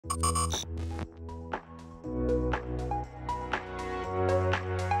Hey,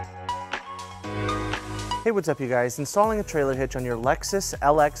 what's up you guys? Installing a trailer hitch on your Lexus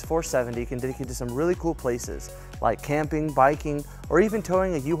LX470 can take you to some really cool places like camping, biking, or even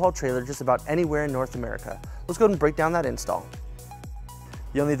towing a U-Haul trailer just about anywhere in North America. Let's go ahead and break down that install.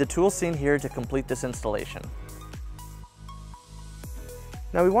 You'll need the tools seen here to complete this installation.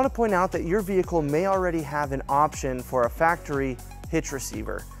 Now we want to point out that your vehicle may already have an option for a factory hitch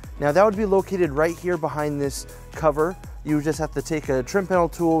receiver. Now that would be located right here behind this cover. You just have to take a trim panel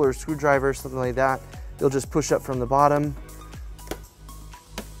tool or screwdriver, something like that. You'll just push up from the bottom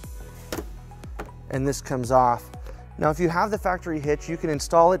and this comes off. Now if you have the factory hitch, you can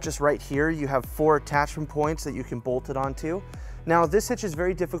install it just right here. You have 4 attachment points that you can bolt it onto. Now this hitch is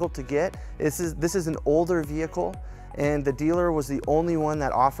very difficult to get. This is an older vehicle and the dealer was the only one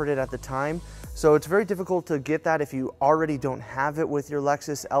that offered it at the time. So it's very difficult to get that if you already don't have it with your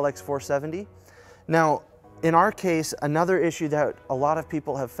Lexus LX470. Now, in our case, another issue that a lot of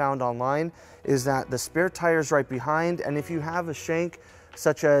people have found online is that the spare tire is right behind, and if you have a shank,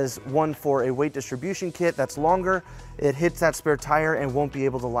 such as one for a weight distribution kit that's longer, it hits that spare tire and won't be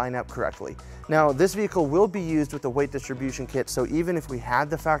able to line up correctly. Now, this vehicle will be used with the weight distribution kit, so even if we had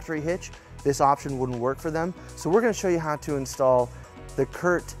the factory hitch, this option wouldn't work for them. So we're gonna show you how to install the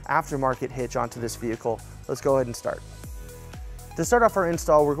Curt aftermarket hitch onto this vehicle. Let's go ahead and start. To start off our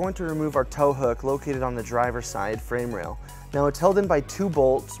install, we're going to remove our tow hook located on the driver's side frame rail. Now it's held in by 2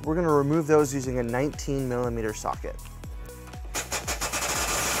 bolts. We're going to remove those using a 19mm socket.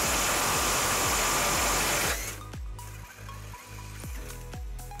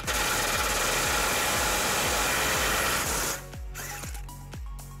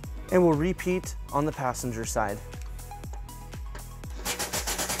 And we'll repeat on the passenger side.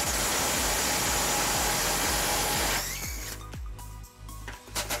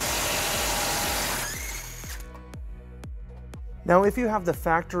 Now, if you have the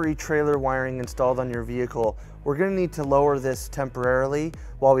factory trailer wiring installed on your vehicle, we're going to need to lower this temporarily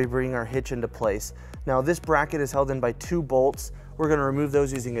while we bring our hitch into place. Now, this bracket is held in by 2 bolts. We're going to remove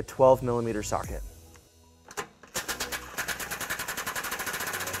those using a 12mm socket.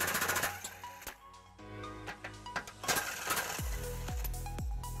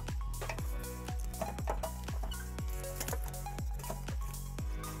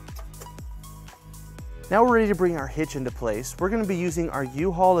 Now we're ready to bring our hitch into place. We're going to be using our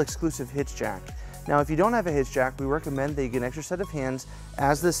U-Haul exclusive hitch jack. Now if you don't have a hitch jack, we recommend that you get an extra set of hands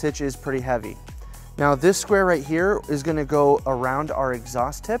as this hitch is pretty heavy. Now this square right here is going to go around our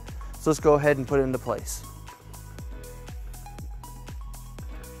exhaust tip, so let's go ahead and put it into place.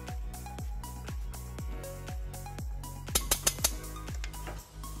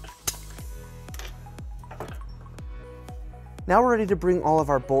 Now we're ready to bring all of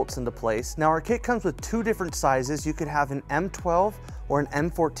our bolts into place. Now our kit comes with 2 different sizes. You could have an M12 or an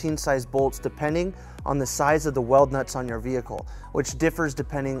M14 size bolts depending on the size of the weld nuts on your vehicle, which differs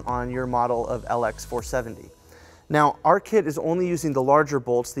depending on your model of LX470. Now our kit is only using the larger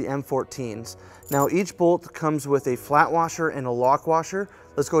bolts, the M14s. Now each bolt comes with a flat washer and a lock washer.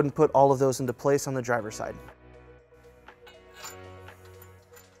 Let's go ahead and put all of those into place on the driver's side.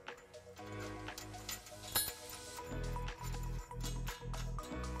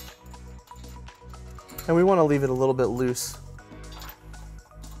 And we want to leave it a little bit loose.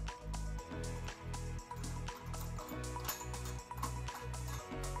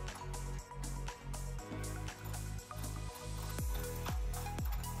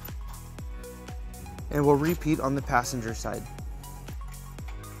 And we'll repeat on the passenger side.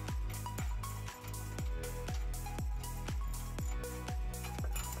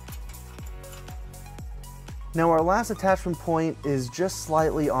 Now our last attachment point is just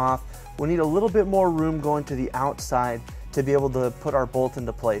slightly off. We need a little bit more room going to the outside to be able to put our bolt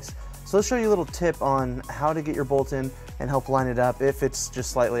into place. So let's show you a little tip on how to get your bolt in and help line it up if it's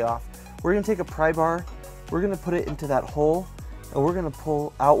just slightly off. We're going to take a pry bar, we're going to put it into that hole, and we're going to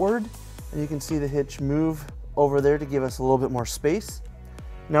pull outward, and you can see the hitch move over there to give us a little bit more space.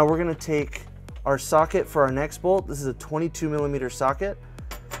 Now we're going to take our socket for our next bolt. This is a 22mm socket,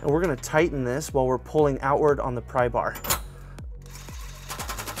 and we're going to tighten this while we're pulling outward on the pry bar.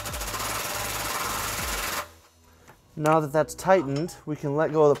 Now that that's tightened, we can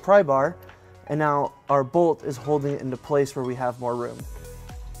let go of the pry bar, and now our bolt is holding it into place where we have more room.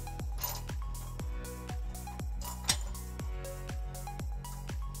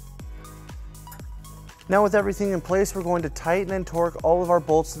 Now with everything in place, we're going to tighten and torque all of our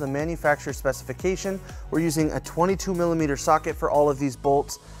bolts to the manufacturer specification. We're using a 22mm socket for all of these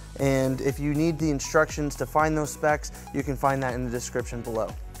bolts, and if you need the instructions to find those specs, you can find that in the description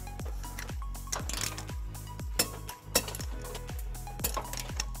below.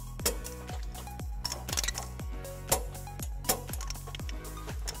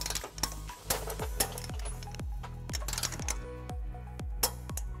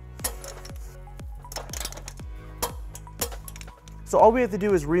 So all we have to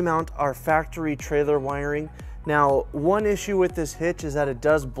do is remount our factory trailer wiring. Now, one issue with this hitch is that it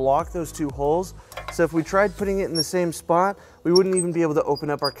does block those two holes. So if we tried putting it in the same spot, we wouldn't even be able to open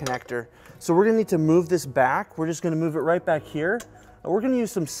up our connector. So we're gonna need to move this back. We're just gonna move it right back here. And we're gonna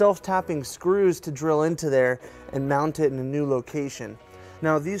use some self-tapping screws to drill into there and mount it in a new location.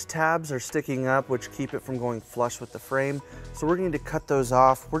 Now these tabs are sticking up, which keep it from going flush with the frame. So we're gonna need to cut those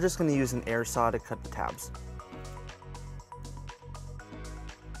off. We're just gonna use an air saw to cut the tabs.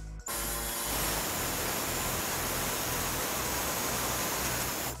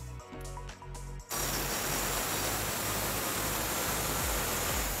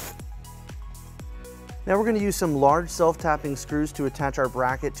 Now we're going to use some large self-tapping screws to attach our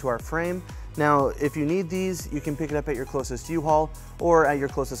bracket to our frame. Now, if you need these, you can pick it up at your closest U-Haul or at your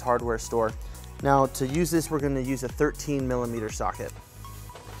closest hardware store. Now, to use this, we're going to use a 13mm socket.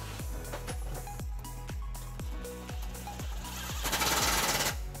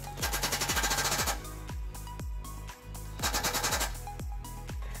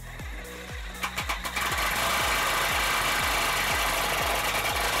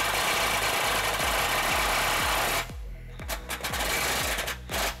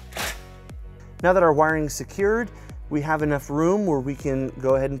 Now that our wiring's secured, we have enough room where we can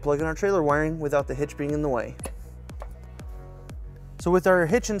go ahead and plug in our trailer wiring without the hitch being in the way. So with our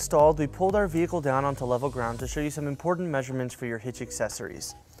hitch installed, we pulled our vehicle down onto level ground to show you some important measurements for your hitch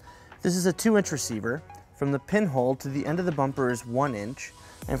accessories. This is a 2-inch receiver. From the pinhole to the end of the bumper is 1 inch,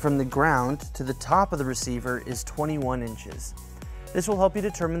 and from the ground to the top of the receiver is 21 inches. This will help you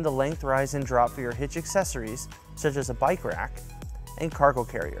determine the length, rise, and drop for your hitch accessories, such as a bike rack and cargo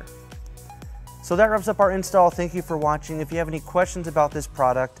carrier. So that wraps up our install. Thank you for watching. If you have any questions about this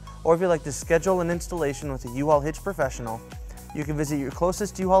product, or if you'd like to schedule an installation with a U-Haul Hitch Professional, you can visit your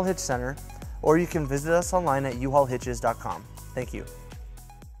closest U-Haul Hitch Center, or you can visit us online at uhaulhitches.com. Thank you.